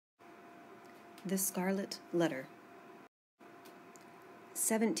The Scarlet Letter.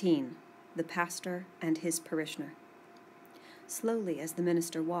 17. The Pastor and his Parishioner. Slowly as the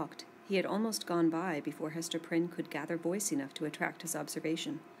minister walked, he had almost gone by before Hester Prynne could gather voice enough to attract his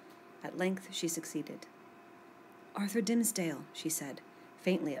observation. At length she succeeded. "Arthur Dimmesdale," she said,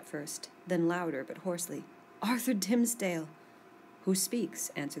 faintly at first, then louder but hoarsely. "Arthur Dimmesdale!" "Who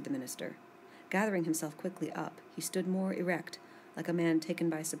speaks?" answered the minister. Gathering himself quickly up, he stood more erect, like a man taken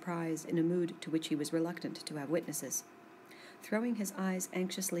by surprise in a mood to which he was reluctant to have witnesses. Throwing his eyes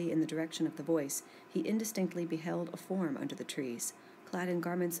anxiously in the direction of the voice, he indistinctly beheld a form under the trees, clad in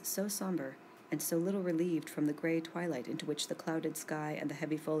garments so sombre, and so little relieved from the grey twilight into which the clouded sky and the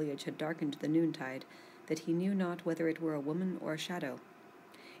heavy foliage had darkened the noontide, that he knew not whether it were a woman or a shadow.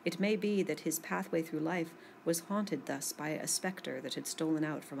 It may be that his pathway through life was haunted thus by a spectre that had stolen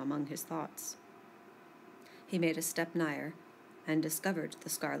out from among his thoughts. He made a step nigher, and discovered the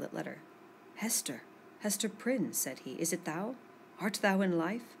scarlet letter. "Hester, Hester Prynne," said he, "is it thou? Art thou in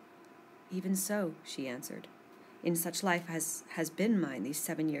life?" "Even so," she answered. "In such life as has been mine these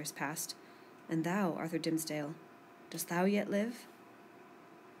 7 years past. And thou, Arthur Dimmesdale, dost thou yet live?"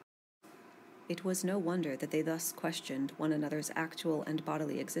 It was no wonder that they thus questioned one another's actual and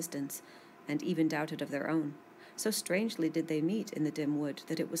bodily existence, and even doubted of their own. So strangely did they meet in the dim wood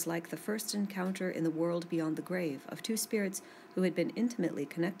that it was like the first encounter in the world beyond the grave of two spirits who had been intimately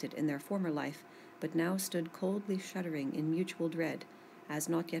connected in their former life, but now stood coldly shuddering in mutual dread, as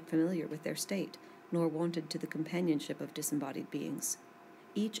not yet familiar with their state, nor wonted to the companionship of disembodied beings.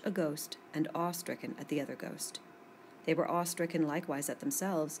 Each a ghost, and awe-stricken at the other ghost. They were awe-stricken likewise at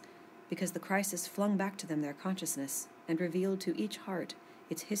themselves, because the crisis flung back to them their consciousness, and revealed to each heart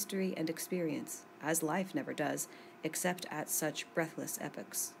its history and experience, as life never does, except at such breathless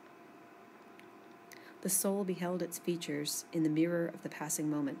epochs. The soul beheld its features in the mirror of the passing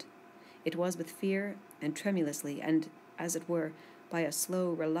moment. It was with fear, and tremulously, and, as it were, by a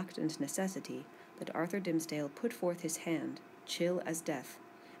slow, reluctant necessity, that Arthur Dimmesdale put forth his hand, chill as death,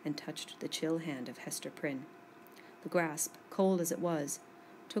 and touched the chill hand of Hester Prynne. The grasp, cold as it was,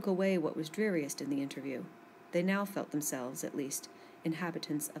 took away what was dreariest in the interview. They now felt themselves, at least,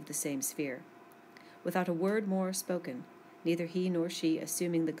 inhabitants of the same sphere. Without a word more spoken, neither he nor she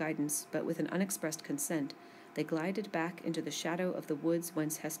assuming the guidance, but with an unexpressed consent, they glided back into the shadow of the woods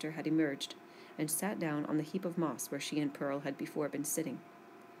whence Hester had emerged, and sat down on the heap of moss where she and Pearl had before been sitting.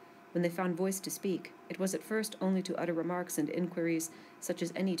 When they found voice to speak, it was at first only to utter remarks and inquiries such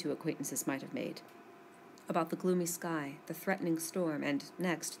as any two acquaintances might have made, about the gloomy sky, the threatening storm, and,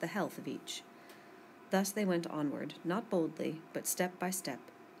 next, the health of each. Thus they went onward, not boldly, but step by step,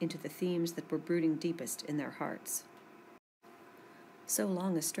 into the themes that were brooding deepest in their hearts. So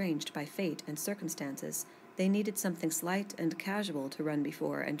long estranged by fate and circumstances, they needed something slight and casual to run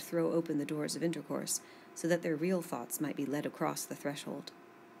before and throw open the doors of intercourse, so that their real thoughts might be led across the threshold.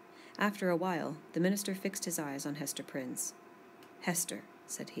 After a while, the minister fixed his eyes on Hester Prynne's. "Hester,"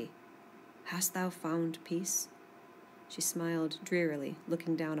 said he, "hast thou found peace?" She smiled drearily,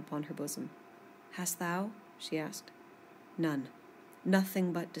 looking down upon her bosom. "Hast thou?" she asked. "None.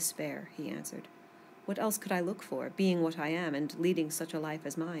 Nothing but despair," he answered. "What else could I look for, being what I am, and leading such a life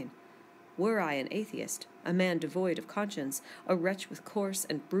as mine? Were I an atheist, a man devoid of conscience, a wretch with coarse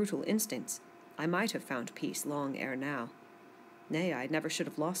and brutal instincts, I might have found peace long ere now. Nay, I never should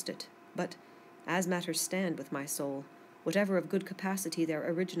have lost it. But, as matters stand with my soul, whatever of good capacity there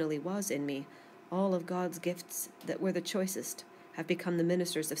originally was in me, all of God's gifts that were the choicest have become the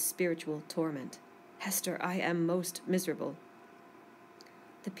ministers of spiritual torment. Hester, I am most miserable."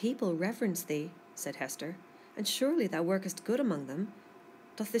 "The people reverence thee," said Hester, "and surely thou workest good among them.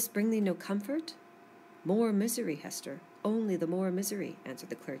 Doth this bring thee no comfort?" "More misery, Hester, only the more misery," answered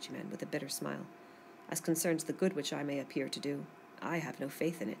the clergyman with a bitter smile. "As concerns the good which I may appear to do, I have no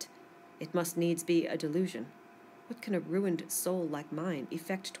faith in it. It must needs be a delusion. What can a ruined soul like mine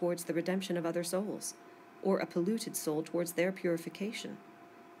effect towards the redemption of other souls, or a polluted soul towards their purification?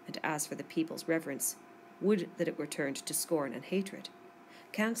 And as for the people's reverence, would that it were turned to scorn and hatred.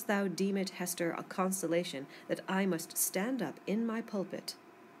 Canst thou deem it, Hester, a consolation that I must stand up in my pulpit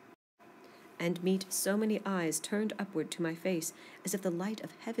and meet so many eyes turned upward to my face, as if the light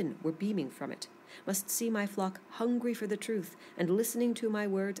of heaven were beaming from it, must see my flock hungry for the truth, and listening to my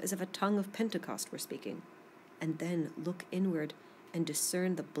words as if a tongue of Pentecost were speaking, and then look inward and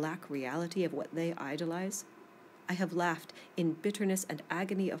discern the black reality of what they idolize? I have laughed in bitterness and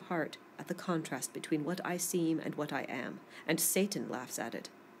agony of heart at the contrast between what I seem and what I am, and Satan laughs at it."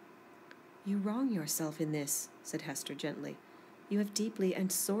 "You wrong yourself in this," said Hester gently. "You have deeply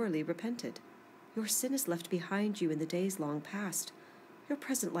and sorely repented. Your sin is left behind you in the days long past. Your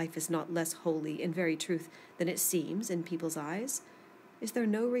present life is not less holy, in very truth, than it seems in people's eyes. Is there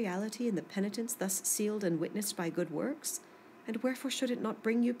no reality in the penitence thus sealed and witnessed by good works? And wherefore should it not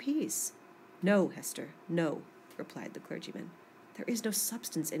bring you peace? No, Hester, no, replied the clergyman. There is no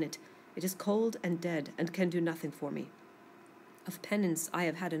substance in it. It is cold and dead, and can do nothing for me. Of penance I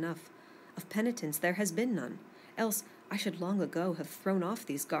have had enough. Of penitence there has been none. Else I should long ago have thrown off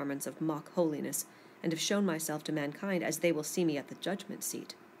these garments of mock holiness, and have shown myself to mankind as they will see me at the judgment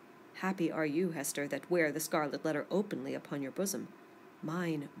seat. Happy are you, Hester, that wear the scarlet letter openly upon your bosom.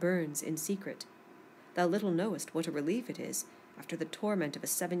 Mine burns in secret. Thou little knowest what a relief it is, after the torment of a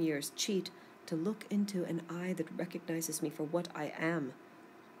 7 years' cheat, to look into an eye that recognizes me for what I am.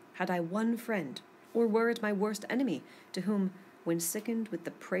 Had I one friend, or were it my worst enemy, to whom, when sickened with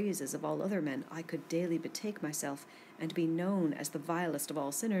the praises of all other men, I could daily betake myself, and be known as the vilest of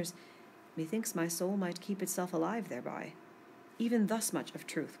all sinners, methinks my soul might keep itself alive thereby. Even thus much of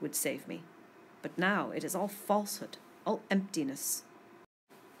truth would save me. But now it is all falsehood, all emptiness,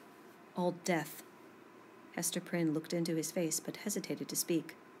 all death. Hester Prynne looked into his face, but hesitated to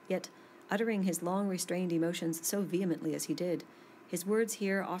speak. Yet, uttering his long-restrained emotions so vehemently as he did, his words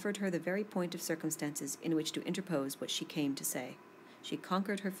here offered her the very point of circumstances in which to interpose what she came to say. She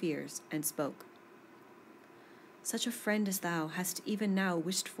conquered her fears, and spoke. Such a friend as thou hast even now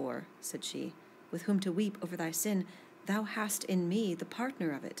wished for, said she, with whom to weep over thy sin, thou hast in me the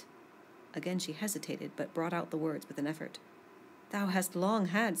partner of it. Again she hesitated, but brought out the words with an effort. Thou hast long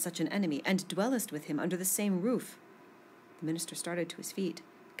had such an enemy, and dwellest with him under the same roof. The minister started to his feet,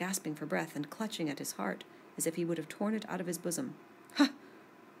 gasping for breath, and clutching at his heart, as if he would have torn it out of his bosom. Ha!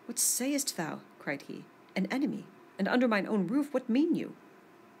 What sayest thou? Cried he. An enemy, and under mine own roof, what mean you?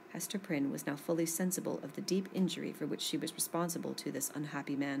 Hester Prynne was now fully sensible of the deep injury for which she was responsible to this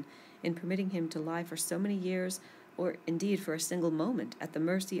unhappy man, in permitting him to lie for so many years, or indeed for a single moment, at the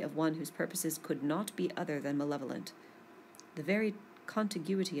mercy of one whose purposes could not be other than malevolent. The very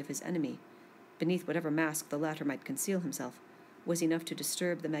contiguity of his enemy, beneath whatever mask the latter might conceal himself, was enough to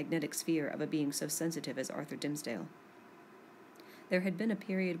disturb the magnetic sphere of a being so sensitive as Arthur Dimmesdale. There had been a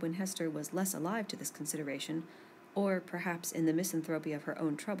period when Hester was less alive to this consideration, or perhaps in the misanthropy of her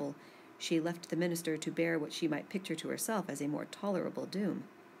own trouble, she left the minister to bear what she might picture to herself as a more tolerable doom.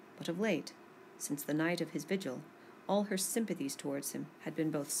 But of late, since the night of his vigil, all her sympathies towards him had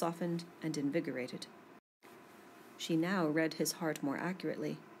been both softened and invigorated. She now read his heart more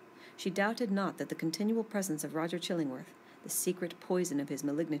accurately. She doubted not that the continual presence of Roger Chillingworth, the secret poison of his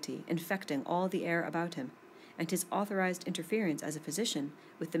malignity, infecting all the air about him, and his authorized interference as a physician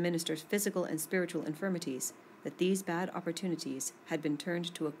with the minister's physical and spiritual infirmities, that these bad opportunities had been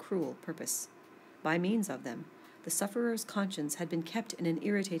turned to a cruel purpose. By means of them, the sufferer's conscience had been kept in an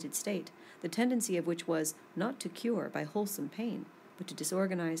irritated state, the tendency of which was not to cure by wholesome pain, but to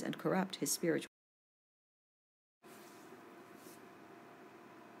disorganize and corrupt his spiritual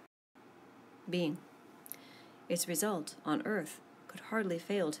being. Its result, on earth, could hardly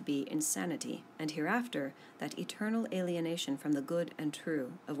fail to be insanity, and hereafter that eternal alienation from the good and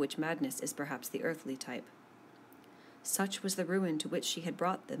true, of which madness is perhaps the earthly type. Such was the ruin to which she had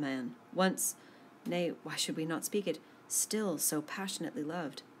brought the man, once, nay, why should we not speak it, still so passionately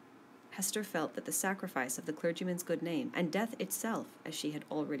loved. Hester felt that the sacrifice of the clergyman's good name, and death itself, as she had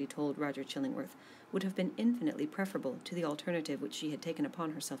already told Roger Chillingworth, would have been infinitely preferable to the alternative which she had taken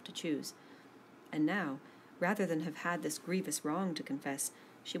upon herself to choose. And now, rather than have had this grievous wrong to confess,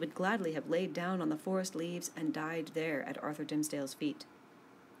 she would gladly have laid down on the forest leaves and died there at Arthur Dimmesdale's feet.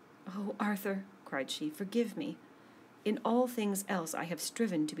 "Oh, Arthur," cried she, "forgive me. In all things else I have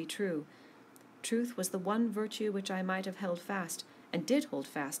striven to be true. Truth was the one virtue which I might have held fast, and did hold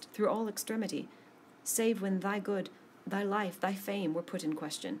fast, through all extremity, save when thy good, thy life, thy fame were put in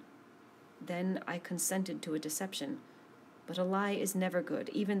question. Then I consented to a deception, but a lie is never good,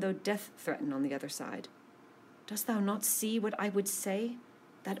 even though death threaten on the other side. Dost thou not see what I would say?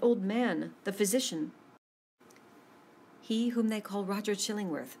 That old man, the physician, he whom they call Roger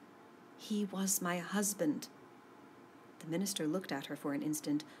Chillingworth, he was my husband." The minister looked at her for an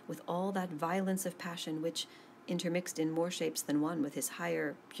instant with all that violence of passion which, intermixed in more shapes than one with his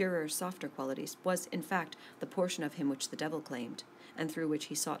higher, purer, softer qualities, was, in fact, the portion of him which the devil claimed, and through which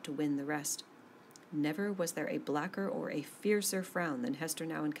he sought to win the rest. Never was there a blacker or a fiercer frown than Hester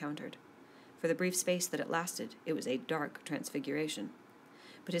now encountered. For the brief space that it lasted, it was a dark transfiguration.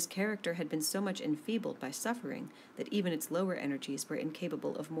 But his character had been so much enfeebled by suffering that even its lower energies were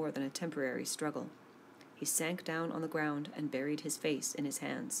incapable of more than a temporary struggle. He sank down on the ground and buried his face in his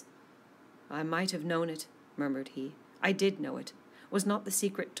hands. "I might have known it," murmured he. "I did know it. Was not the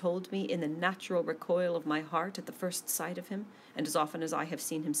secret told me in the natural recoil of my heart at the first sight of him, and as often as I have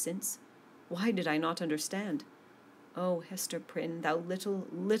seen him since? Why did I not understand? Oh, Hester Prynne, thou little,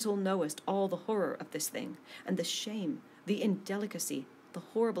 little knowest all the horror of this thing, and the shame, the indelicacy, the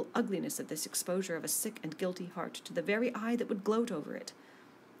horrible ugliness of this exposure of a sick and guilty heart to the very eye that would gloat over it.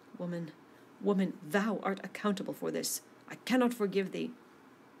 Woman, woman, thou art accountable for this. I cannot forgive thee.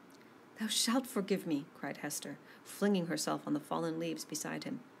 Thou shalt forgive me, cried Hester, flinging herself on the fallen leaves beside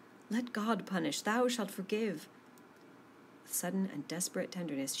him. Let God punish, thou shalt forgive. With sudden and desperate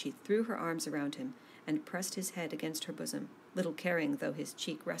tenderness she threw her arms around him and pressed his head against her bosom, little caring though his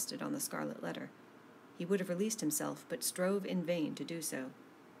cheek rested on the scarlet letter. He would have released himself, but strove in vain to do so.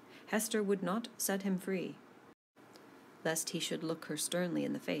 Hester would not set him free, lest he should look her sternly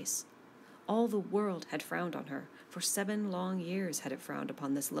in the face. All the world had frowned on her. For 7 long years had it frowned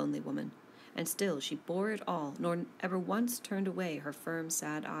upon this lonely woman, and still she bore it all, nor ever once turned away her firm,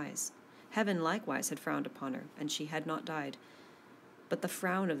 sad eyes. Heaven likewise had frowned upon her, and she had not died. But the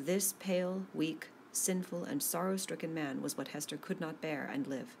frown of this pale, weak, sinful, and sorrow-stricken man was what Hester could not bear and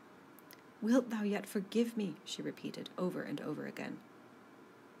live. Wilt thou yet forgive me? She repeated over and over again.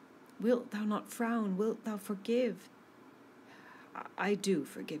 Wilt thou not frown? Wilt thou forgive? I do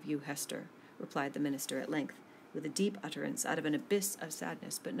forgive you, Hester, replied the minister at length, with a deep utterance out of an abyss of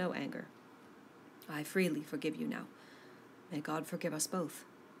sadness, but no anger. I freely forgive you now. May God forgive us both.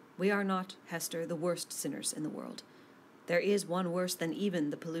 We are not, Hester, the worst sinners in the world. There is one worse than even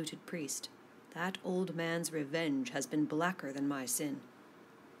the polluted priest. That old man's revenge has been blacker than my sin.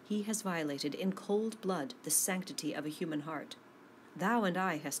 He has violated in cold blood the sanctity of a human heart. Thou and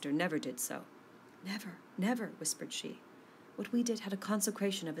I, Hester, never did so. Never, never, whispered she. What we did had a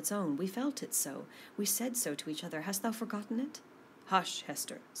consecration of its own. We felt it so. We said so to each other. Hast thou forgotten it? Hush,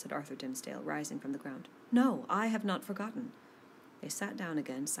 Hester, said Arthur Dimmesdale, rising from the ground. No, I have not forgotten. They sat down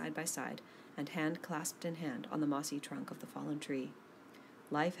again, side by side, and hand clasped in hand on the mossy trunk of the fallen tree.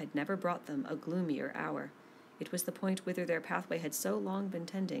 Life had never brought them a gloomier hour. It was the point whither their pathway had so long been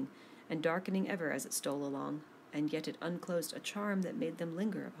tending, and darkening ever as it stole along, and yet it unclosed a charm that made them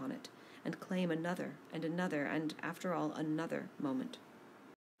linger upon it, and claim another, and after all, another moment.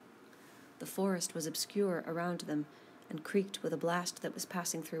 The forest was obscure around them, and creaked with a blast that was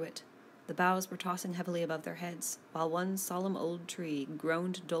passing through it. The boughs were tossing heavily above their heads, while one solemn old tree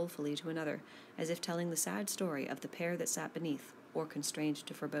groaned dolefully to another, as if telling the sad story of the pair that sat beneath, or constrained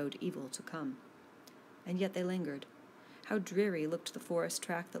to forebode evil to come. And yet they lingered. How dreary looked the forest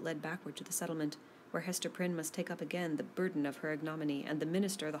track that led backward to the settlement, where Hester Prynne must take up again the burden of her ignominy, and the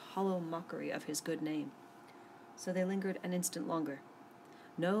minister the hollow mockery of his good name. So they lingered an instant longer.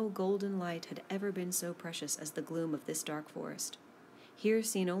 No golden light had ever been so precious as the gloom of this dark forest. Here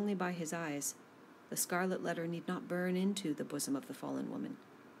seen only by his eyes, the scarlet letter need not burn into the bosom of the fallen woman.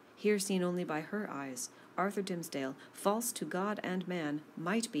 Here seen only by her eyes, Arthur Dimmesdale, false to God and man,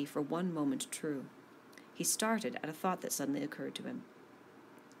 might be for one moment true. He started at a thought that suddenly occurred to him.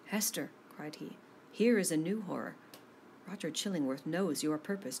 Hester, cried he, here is a new horror. Roger Chillingworth knows your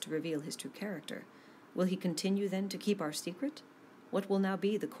purpose to reveal his true character. Will he continue, then, to keep our secret? What will now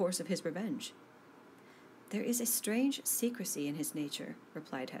be the course of his revenge? There is a strange secrecy in his nature,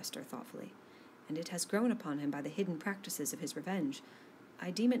 replied Hester thoughtfully, and it has grown upon him by the hidden practices of his revenge.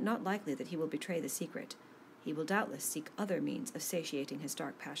 I deem it not likely that he will betray the secret. He will doubtless seek other means of satiating his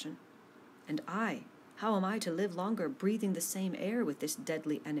dark passion. And how am I to live longer breathing the same air with this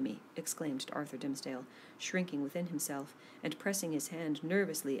deadly enemy? Exclaimed Arthur Dimmesdale, shrinking within himself, and pressing his hand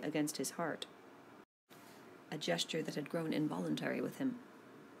nervously against his heart, a gesture that had grown involuntary with him.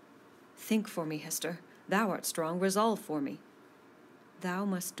 Think for me, Hester. Thou art strong. Resolve for me. Thou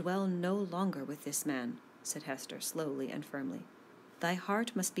must dwell no longer with this man, said Hester, slowly and firmly. Thy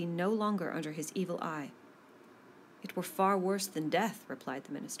heart must be no longer under his evil eye. It were far worse than death, replied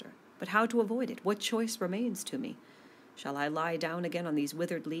the minister. But how to avoid it? What choice remains to me? Shall I lie down again on these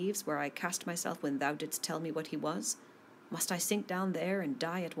withered leaves where I cast myself when thou didst tell me what he was? Must I sink down there and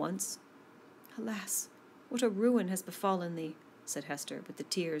die at once? Alas, what a ruin has befallen thee, said Hester, with the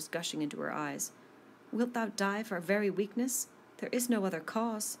tears gushing into her eyes. Wilt thou die for very weakness? There is no other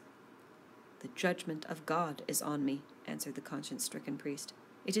cause. The judgment of God is on me, answered the conscience-stricken priest.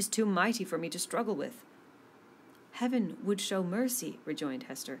 It is too mighty for me to struggle with. Heaven would show mercy, rejoined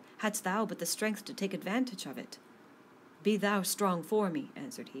Hester, hadst thou but the strength to take advantage of it. Be thou strong for me,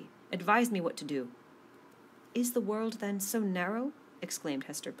 answered he. Advise me what to do. Is the world then so narrow? Exclaimed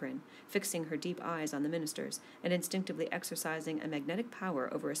Hester Prynne, fixing her deep eyes on the minister's, and instinctively exercising a magnetic power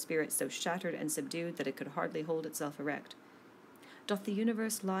over a spirit so shattered and subdued that it could hardly hold itself erect. Doth the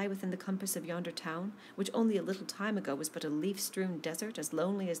universe lie within the compass of yonder town, which only a little time ago was but a leaf-strewn desert as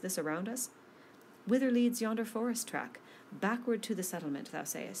lonely as this around us? Whither leads yonder forest track? Backward to the settlement, thou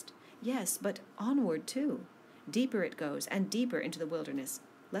sayest. Yes, but onward too. Deeper it goes, and deeper into the wilderness,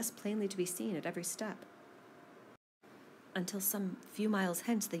 less plainly to be seen at every step. Until some few miles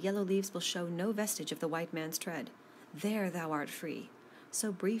hence the yellow leaves will show no vestige of the white man's tread. There thou art free.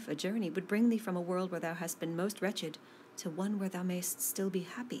 So brief a journey would bring thee from a world where thou hast been most wretched to one where thou mayst still be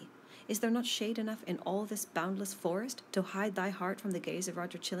happy. Is there not shade enough in all this boundless forest to hide thy heart from the gaze of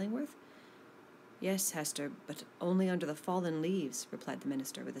Roger Chillingworth? Yes, Hester, but only under the fallen leaves, replied the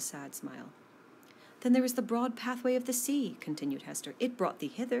minister with a sad smile. Then there is the broad pathway of the sea, continued Hester. It brought thee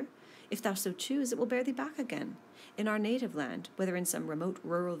hither. If thou so choose, it will bear thee back again. In our native land, whether in some remote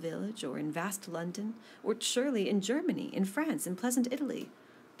rural village, or in vast London, or surely in Germany, in France, in pleasant Italy,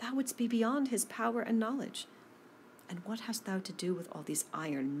 thou wouldst be beyond his power and knowledge. And what hast thou to do with all these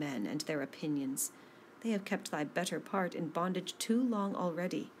iron men and their opinions? They have kept thy better part in bondage too long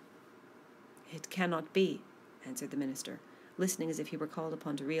already. It cannot be, answered the minister, listening as if he were called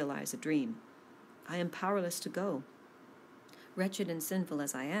upon to realize a dream. I am powerless to go. Wretched and sinful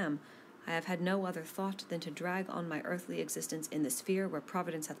as I am, I have had no other thought than to drag on my earthly existence in the sphere where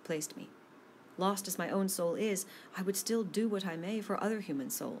Providence hath placed me. Lost as my own soul is, I would still do what I may for other human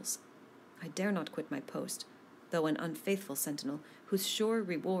souls. I dare not quit my post, though an unfaithful sentinel, whose sure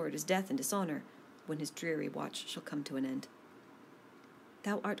reward is death and dishonor, when his dreary watch shall come to an end.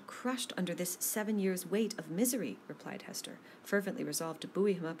 Thou art crushed under this 7 years' weight of misery, replied Hester, fervently resolved to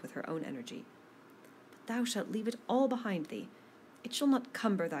buoy him up with her own energy. But thou shalt leave it all behind thee. It shall not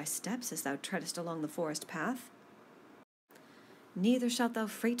cumber thy steps as thou treadest along the forest path. Neither shalt thou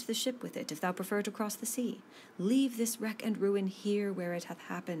freight the ship with it if thou prefer to cross the sea. Leave this wreck and ruin here where it hath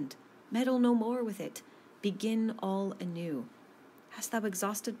happened. Meddle no more with it. Begin all anew. Hast thou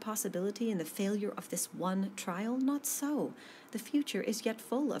exhausted possibility in the failure of this one trial? Not so. The future is yet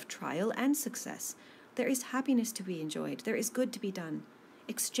full of trial and success. There is happiness to be enjoyed. There is good to be done.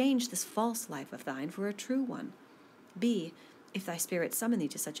 Exchange this false life of thine for a true one. Be, if thy spirit summon thee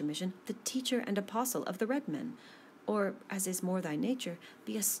to such a mission, the teacher and apostle of the red men. Or, as is more thy nature,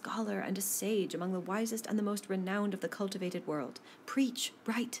 be a scholar and a sage among the wisest and the most renowned of the cultivated world. Preach,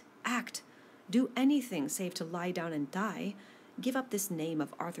 write, act. Do anything save to lie down and die. Give up this name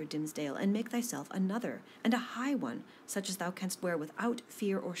of Arthur Dimmesdale, and make thyself another, and a high one, such as thou canst wear without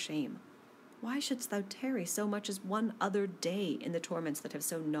fear or shame. Why shouldst thou tarry so much as one other day in the torments that have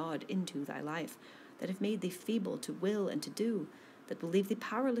so gnawed into thy life, that have made thee feeble to will and to do, that will leave thee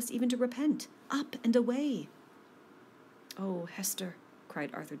powerless even to repent? Up and away! Oh, Hester,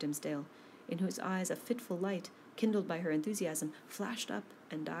 cried Arthur Dimmesdale, in whose eyes a fitful light, kindled by her enthusiasm, flashed up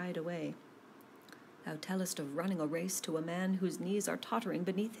and died away. Thou tellest of running a race to a man whose knees are tottering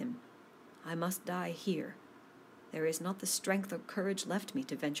beneath him. I must die here. There is not the strength or courage left me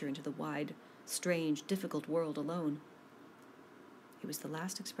to venture into the wide, strange, difficult world alone. It was the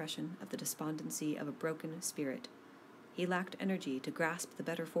last expression of the despondency of a broken spirit. He lacked energy to grasp the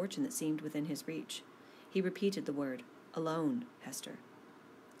better fortune that seemed within his reach. He repeated the word, alone, Hester.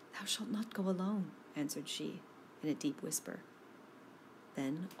 Thou shalt not go alone, answered she, in a deep whisper.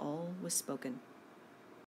 Then all was spoken.